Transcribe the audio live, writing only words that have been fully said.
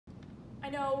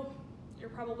know you're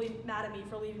probably mad at me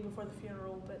for leaving before the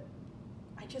funeral, but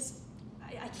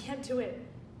I can't do it.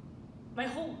 My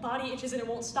whole body itches and it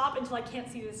won't stop until I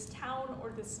can't see this town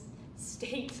or this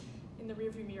state in the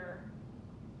rearview mirror.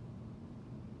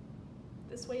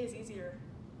 This way is easier.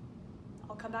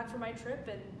 I'll come back from my trip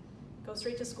and go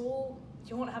straight to school.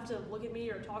 You won't have to look at me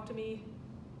or talk to me.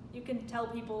 You can tell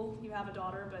people you have a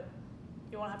daughter, but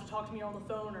you won't have to talk to me on the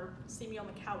phone or see me on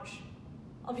the couch.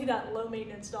 I'll be that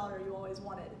low-maintenance daughter you always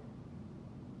wanted.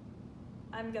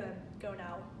 I'm gonna go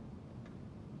now.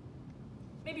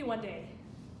 Maybe one day,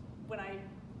 when I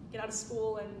get out of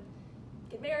school and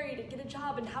get married and get a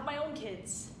job and have my own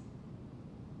kids,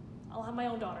 I'll have my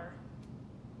own daughter.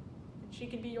 And she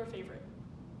can be your favorite.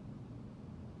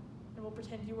 And we'll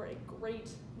pretend you were a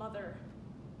great mother.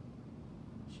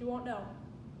 She won't know,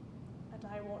 and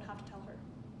I won't have to tell her.